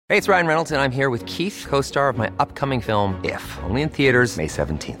Hey, it's Ryan Reynolds, and I'm here with Keith, co-star of my upcoming film, If, only in theaters May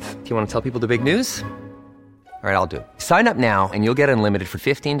 17th. Do you want to tell people the big news? All right, I'll do it. Sign up now and you'll get unlimited for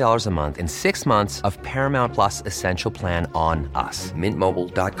 $15 a month and 6 months of Paramount Plus Essential Plan on us.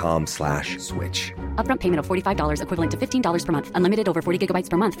 MintMobile.com/switch. Upfront payment of $45 equivalent to $15 per month. Unlimited over 40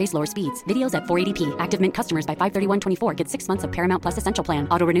 gigabytes per month. Face lower speeds. Videos at 480p. Active Mint customers by 531.24 get 6 months of Paramount Plus Essential Plan.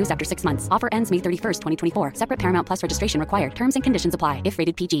 Auto renews after 6 months. Offer ends May 31st, 2024. Separate Paramount Plus registration required. Terms and conditions apply if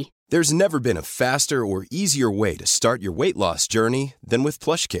rated PG. There's never been a faster or easier way to start your weight loss journey than with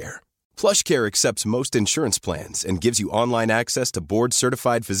PlushCare. PlushCare accepts most insurance plans and gives you online access to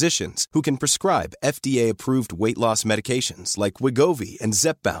board-certified physicians who can prescribe FDA-approved weight loss medications like Wegovy and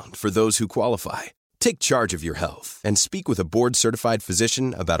Zepbound for those who qualify. Take charge of your health and speak with a board-certified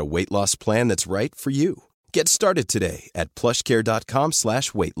physician about a weight loss plan that's right for you. Get started today at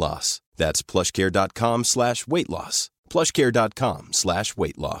plushcare.com/weight-loss. That's plushcare.com/weight-loss.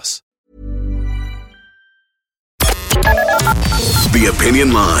 plushcare.com/weight-loss. The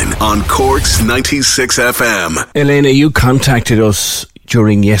Opinion Line on Cork's 96 FM. Elena, you contacted us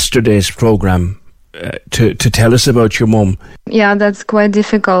during yesterday's programme to tell us about your mum. Yeah, that's quite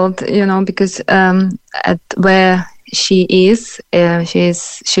difficult, because at where she is,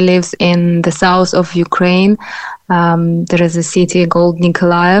 she lives in the south of Ukraine. There is a city called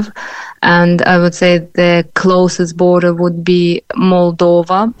Nikolaev, and I would say the closest border would be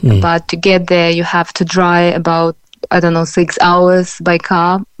Moldova. But to get there, you have to drive about 6 hours by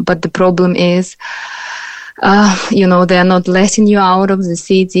car. But the problem is, they are not letting you out of the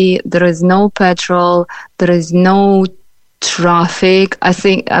city. There is no petrol. There is no traffic.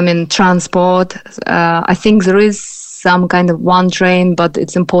 Transport. I think there is some kind of one train, but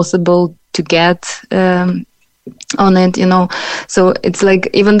it's impossible to get on it, So it's like,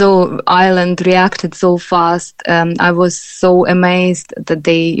 even though Ireland reacted so fast, I was so amazed that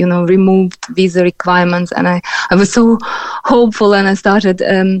they, removed visa requirements, and I was so hopeful, and I started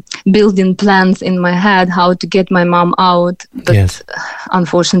building plans in my head how to get my mom out, but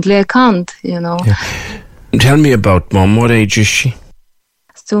unfortunately I can't, Yeah. Tell me about mom. What age is she?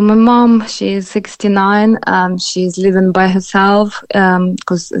 So my mom, she is 69. She's living by herself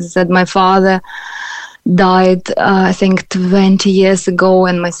because, as I said, my father died, I think 20 years ago,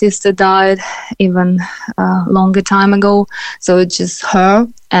 and my sister died even longer time ago. So it's just her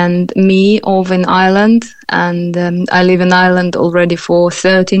and me over in Ireland, and I live in Ireland already for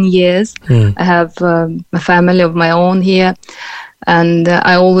 13 years. I have a family of my own here, and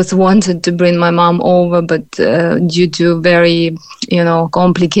I always wanted to bring my mom over, but due to very,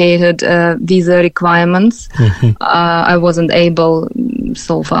 complicated visa requirements, I wasn't able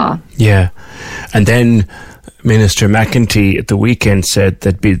so far. Yeah. And then Minister McEntee at the weekend said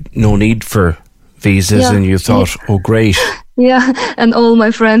there'd be no need for visas, and you thought, oh, great. Yeah, and all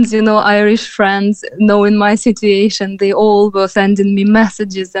my friends, Irish friends, knowing my situation, they all were sending me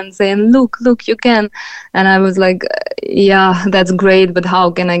messages and saying, look, you can. And I was like, yeah, that's great, but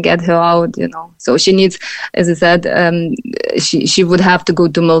how can I get her out, So she needs, as I said, she would have to go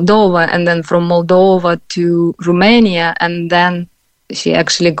to Moldova, and then from Moldova to Romania, and then she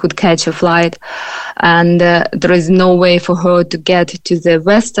actually could catch a flight. And there is no way for her to get to the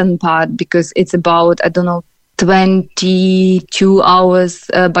western part, because it's about, 22 hours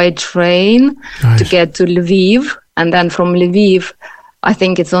by train to get to Lviv. And then from Lviv, I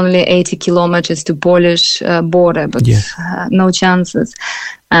think it's only 80 kilometers to Polish border, but no chances.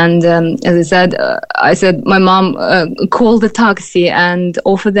 And as I said, my mom called the taxi and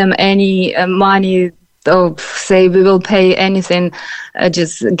offered them any money. Say we will pay anything,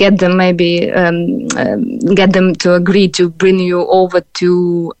 just get them get them to agree to bring you over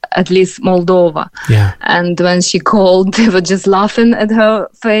to at least Moldova. Yeah. And when she called, they were just laughing at her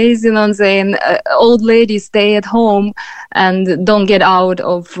face, and saying, old lady, stay at home and don't get out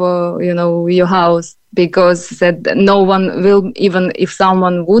of, your house, because said no one will, even if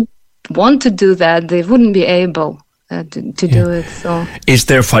someone would want to do that, they wouldn't be able to do it. So, is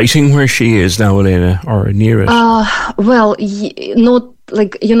there fighting where she is now, Elena, or near it? Not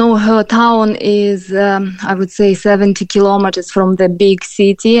like, her town is, I would say, 70 kilometers from the big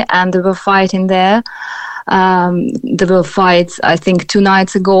city, and they were fighting there. There were fights, I think, 2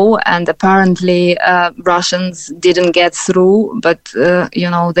 nights ago, and apparently Russians didn't get through, but, they're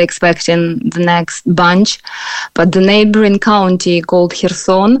expecting the next bunch. But the neighboring county called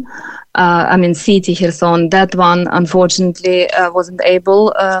Kherson, city Kherson, that one unfortunately wasn't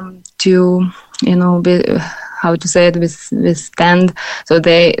able to, how to say it, withstand. So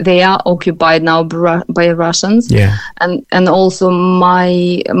they are occupied now by Russians. Yeah. And also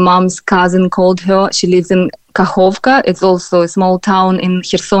my mom's cousin called her. She lives in Kakhovka. It's also a small town in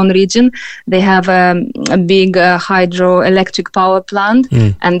Kherson region. They have a big hydroelectric power plant,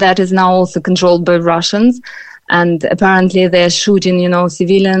 and that is now also controlled by Russians. And apparently they're shooting,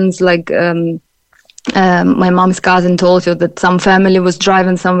 civilians. Like my mom's cousin told you that some family was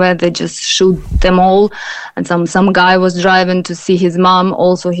driving somewhere, they just shoot them all. And some guy was driving to see his mom.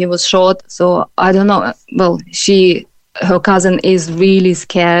 Also, he was shot. So I don't know. Well, her cousin is really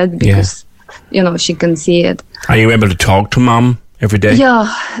scared because. She can see it. Are you able to talk to mom every day? Yeah,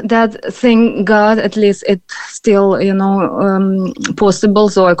 that, thank God, at least it's still, possible.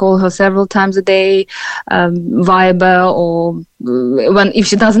 So I call her several times a day, Viber, or if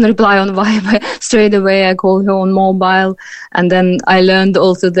she doesn't reply on Viber, straight away I call her on mobile. And then I learned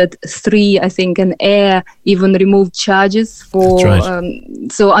also that an Air even removed charges for. That's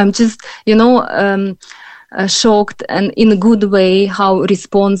right. So I'm just, shocked, and in a good way, how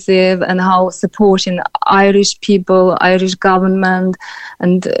responsive and how supporting Irish people, Irish government,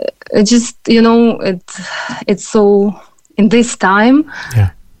 and it just, it's so, in this time,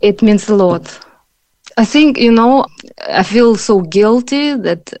 it means a lot. I think, I feel so guilty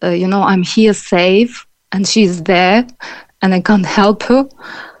that, I'm here safe and she's there and I can't help her.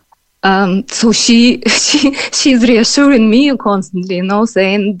 So she's reassuring me constantly,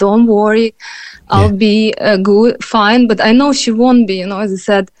 saying, don't worry, I'll be good, fine. But I know she won't be, as I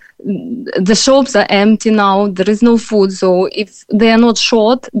said, the shops are empty now. There is no food. So if they are not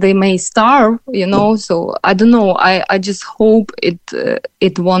short, they may starve, So I don't know. I just hope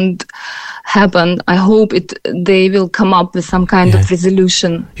it won't happen. I hope they will come up with some kind of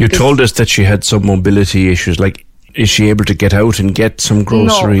resolution. You told us that she had some mobility issues, like, is she able to get out and get some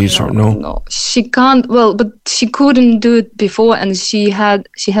groceries No, she can't. Well, but she couldn't do it before, and she has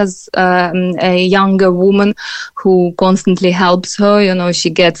a younger woman who constantly helps her. She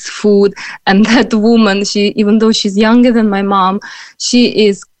gets food, and that woman, even though she's younger than my mom, she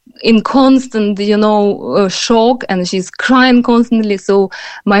is in constant, shock, and she's crying constantly. So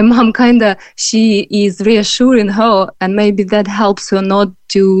my mom she is reassuring her, and maybe that helps her not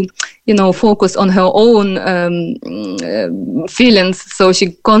to, focus on her own feelings. So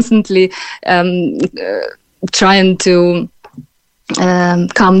she constantly trying to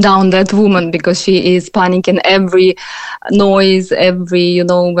calm down that woman, because she is panicking every noise,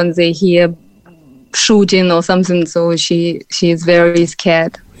 when they hear shooting or something. So she is very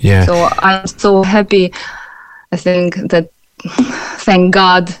scared. Yeah. So I'm so happy. I think that, thank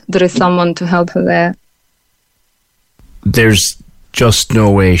God, there is someone to help her there. There's just no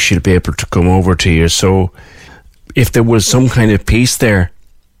way she'll be able to come over to you. So if there was some kind of peace there,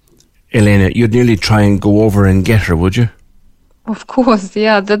 Elena, you'd nearly try and go over and get her, would you? Of course,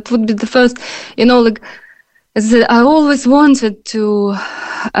 yeah. That would be the first, I always wanted to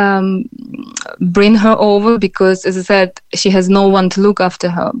bring her over, because, as I said, she has no one to look after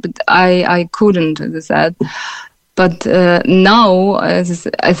her. But I couldn't, as I said. But now, as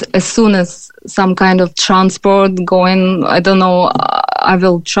soon as some kind of transport going, I don't know, I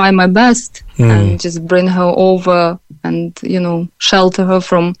will try my best and just bring her over and, shelter her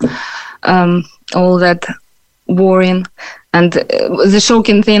from all that worrying. And the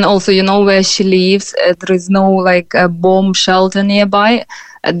shocking thing also, where she lives, there is no a bomb shelter nearby.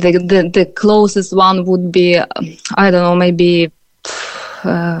 The closest one would be, I don't know, maybe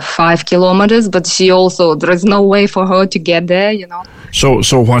 5 kilometers, but there is no way for her to get there, So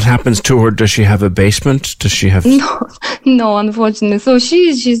what happens to her? Does she have a basement? Does she have... No, unfortunately. So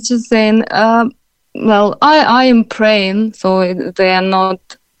she's just saying, well, I am praying, so they are not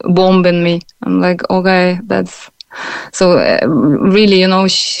bombing me. I'm like, okay, that's... So really,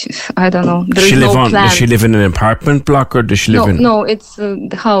 I don't know. There is no plan. Does she live in an apartment block, or does she live in... No, it's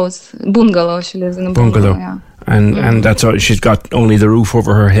the house, bungalow. She lives in a bungalow, yeah. And that's all. She's got only the roof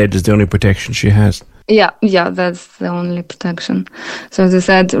over her head is the only protection she has. Yeah, that's the only protection. So as I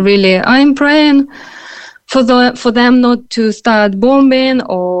said, really, I'm praying for them not to start bombing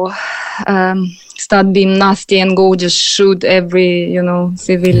or start being nasty and go just shoot every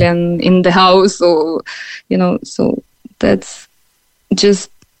civilian in the house, or so that's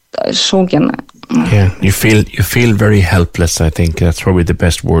just shocking. Yeah, you feel very helpless. I think that's probably the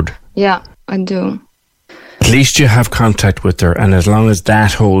best word. Yeah, I do. At least you have contact with her, and as long as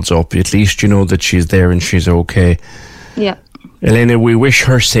that holds up, at least you know that she's there and she's okay. Yeah. Elena, we wish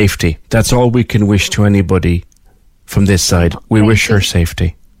her safety. That's all we can wish to anybody from this side. We wish her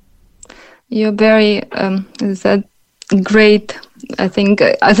safety. You're very, great I think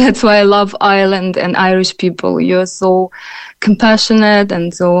that's why I love Ireland and Irish people. You're so compassionate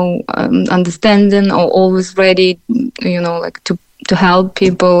and so understanding, or always ready, like to help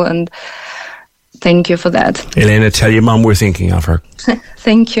people. And thank you for that. Elena, tell your mum we're thinking of her.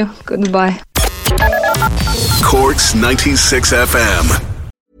 Thank you. Goodbye. Cork's 96 FM.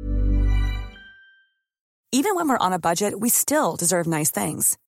 Even when we're on a budget, we still deserve nice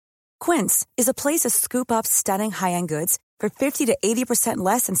things. Quince is a place to scoop up stunning high-end goods for 50 to 80%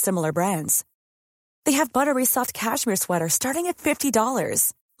 less than similar brands. They have buttery soft cashmere sweaters starting at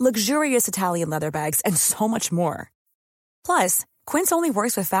 $50, luxurious Italian leather bags, and so much more. Plus, Quince only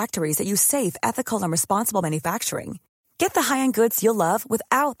works with factories that use safe, ethical, and responsible manufacturing. Get the high-end goods you'll love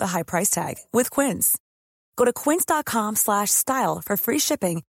without the high price tag with Quince. Go to quince.com/style for free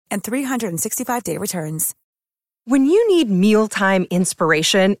shipping and 365-day returns. When you need mealtime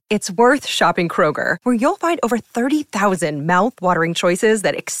inspiration, it's worth shopping Kroger, where you'll find over 30,000 mouth-watering choices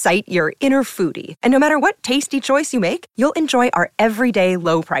that excite your inner foodie. And no matter what tasty choice you make, you'll enjoy our everyday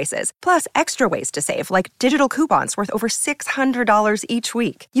low prices, plus extra ways to save, like digital coupons worth over $600 each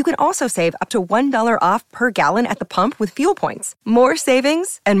week. You can also save up to $1 off per gallon at the pump with fuel points. More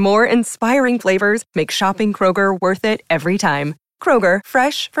savings and more inspiring flavors make shopping Kroger worth it every time. Kroger,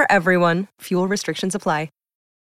 fresh for everyone. Fuel restrictions apply.